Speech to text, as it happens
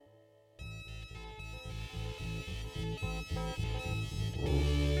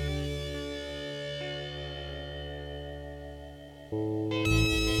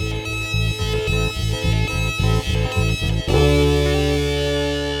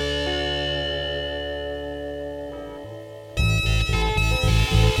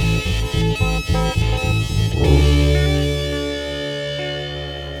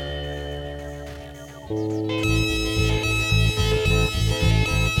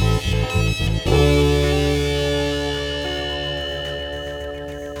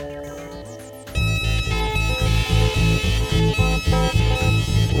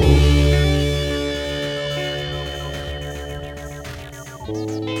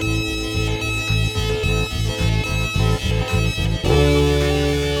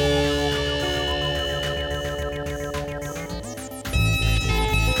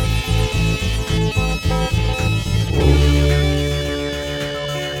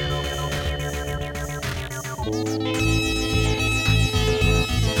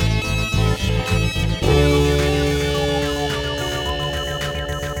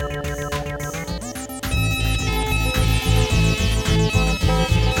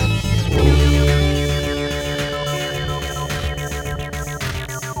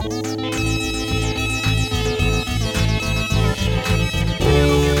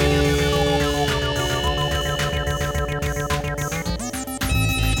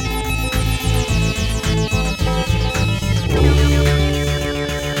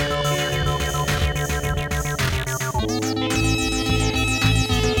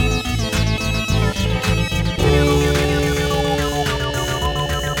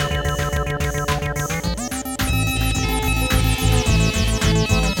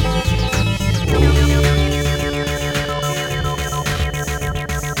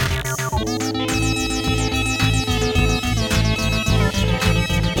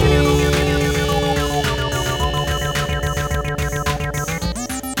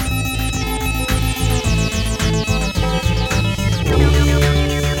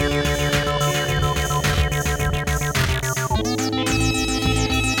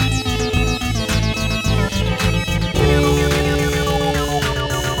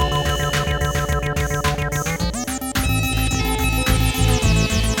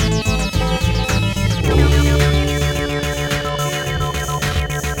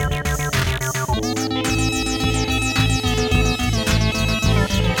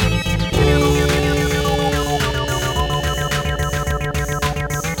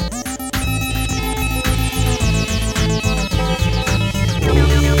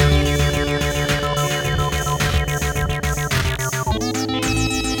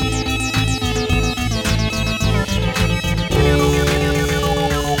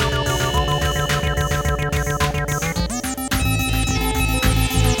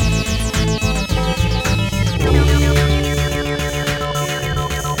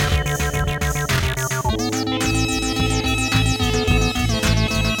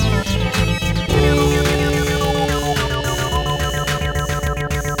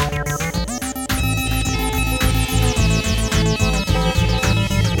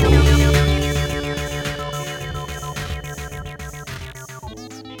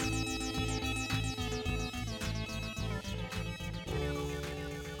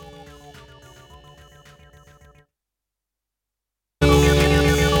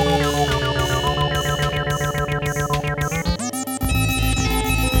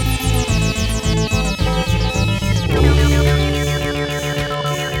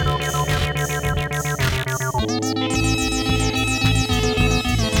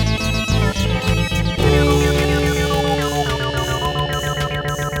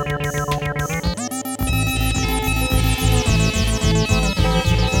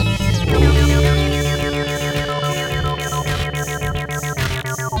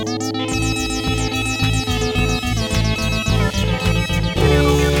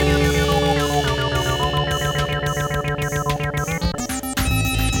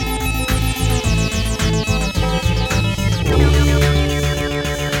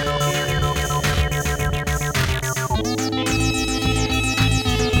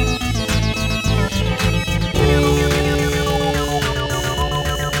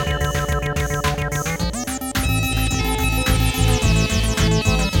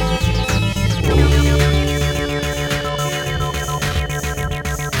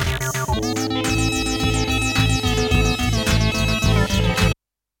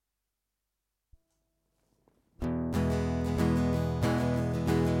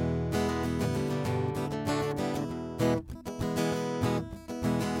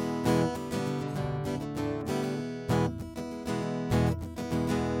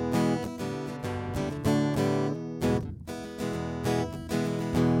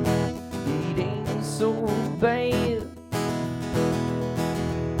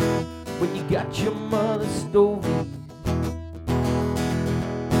when you got your mother's story.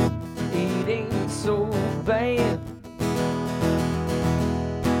 It ain't so bad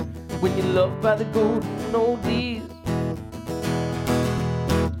when you're loved by the golden oldies.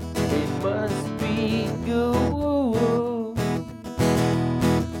 It must be good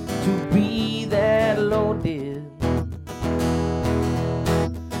to be that loaded.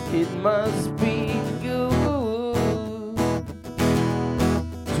 It must be good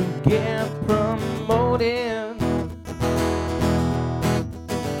to get promoted.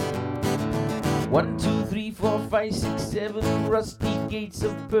 1, 2, 3, 4, 5, 6, 7 rusty gates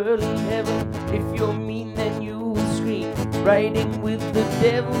of pearly heaven. If you're mean, then you will scream, riding with the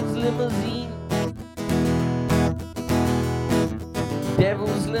devil's limousine.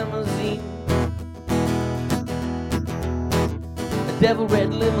 Devil's limousine. A devil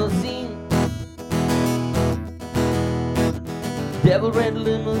red limousine. Devil red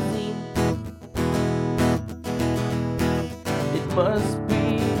limousine. It must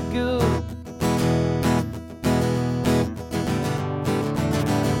be good.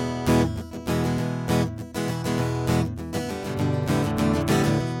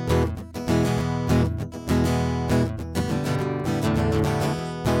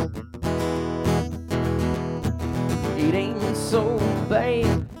 It ain't so bad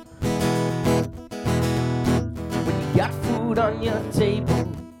when you got food on your table.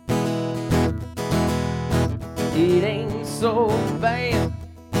 It ain't so bad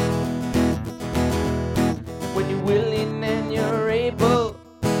when you're willing and you're able.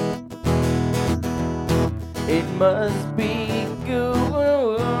 It must be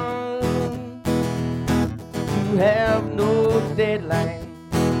good to have no deadline.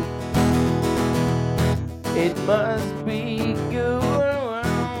 It must be good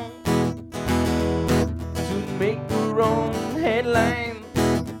to make your own headline.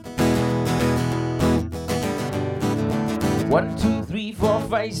 1, 2, 3, 4,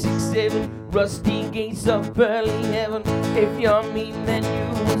 5, 6, 7 rusty gates of pearly heaven. If you're mean, then you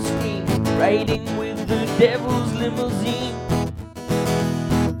will scream, riding with the devil's limousine.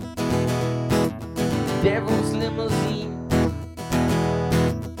 Devil's limousine.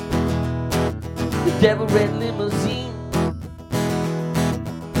 The devil red limousine.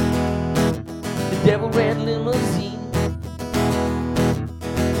 The devil red limousine.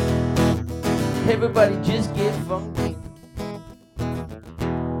 Everybody just get funky.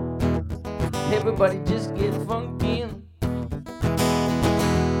 Everybody just get funky.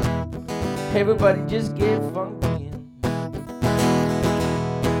 Everybody just get funky.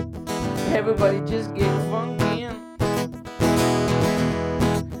 Everybody just get funky.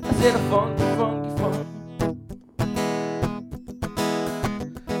 I said a funky, funky, funk.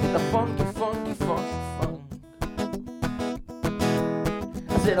 A funky, funky, funky, funk.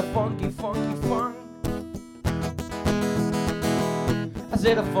 I said a funky, funky, funk. I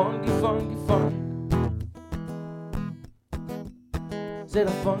said a funky, funky, funk. I said a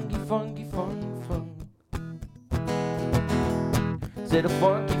funky, funky, funky, funk. I said a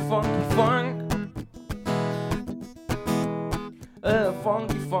funky, funky, funk.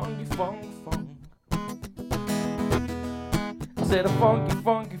 Funky, funky, funky, funk. I said a funky,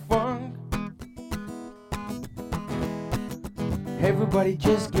 funky, funk. Everybody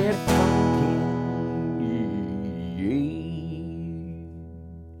just get funky. Yeah.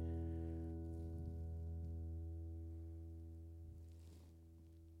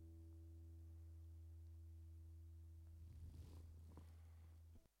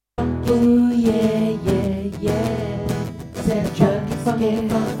 Ooh yeah, yeah, yeah. Said a junkie funky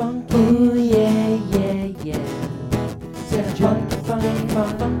funk. Ooh yeah, yeah, yeah. Said a junkie funky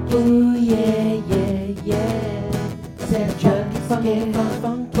funk. Ooh yeah, yeah, yeah. Said a junkie funky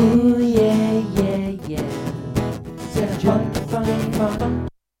funk. Ooh yeah, yeah, yeah. Said a junkie funky funk.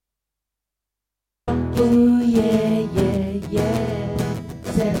 Ooh yeah, yeah, yeah.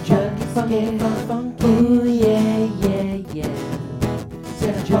 Said a junkie funky funk. Ooh yeah, yeah, yeah.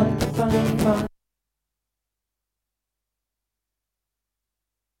 Said a junkie funky funk.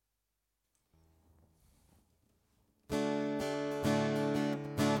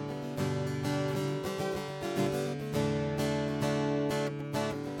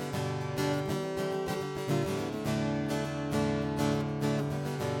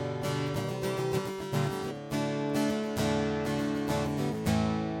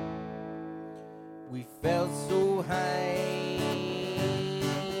 We felt so high,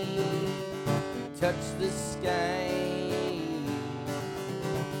 we touched the sky,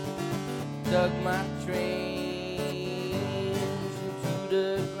 dug my trains into the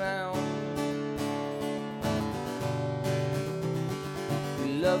ground. We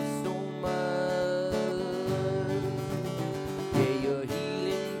loved so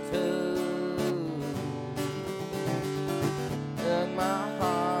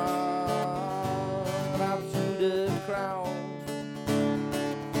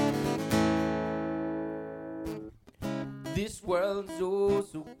This world's oh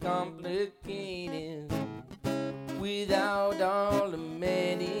so complicated without all the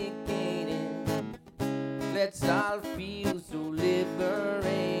medicating. Let's all feel so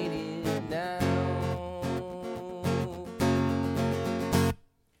liberated now.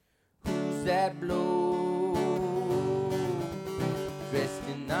 Who's that blow dressed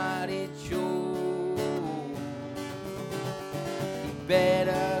in naughty show? You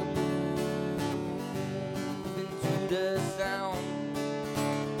better move into the sound.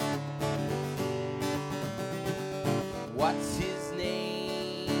 What's his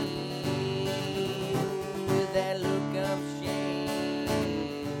name with that look of shame?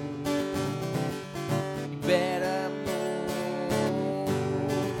 You better move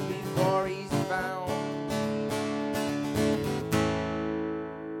before he's found.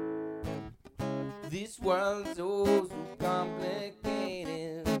 This world's oh so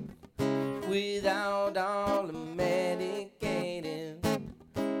complicated without all the medicating.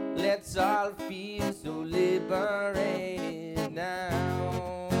 Let's all feel so liberated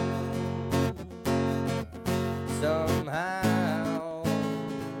now. Somehow.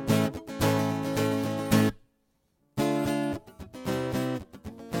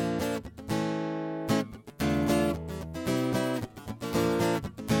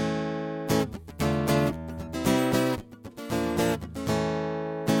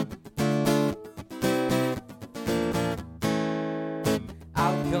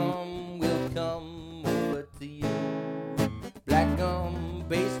 Outcome will come over to you. Black gum,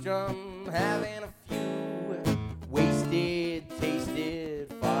 bass drum, having a few. Wasted,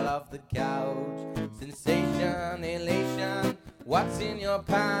 tasted, fall off the couch. Sensation, elation, what's in your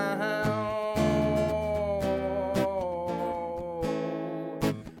pound?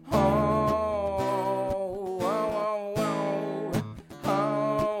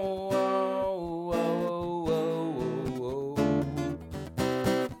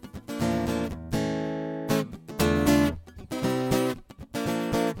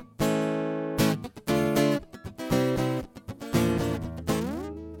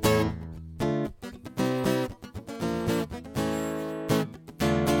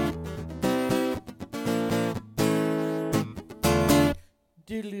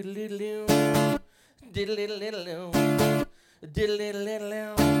 Diddle-diddle-diddle, diddle-diddle-diddle,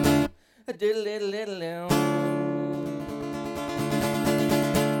 diddle-diddle-diddle, diddle-diddle-diddle.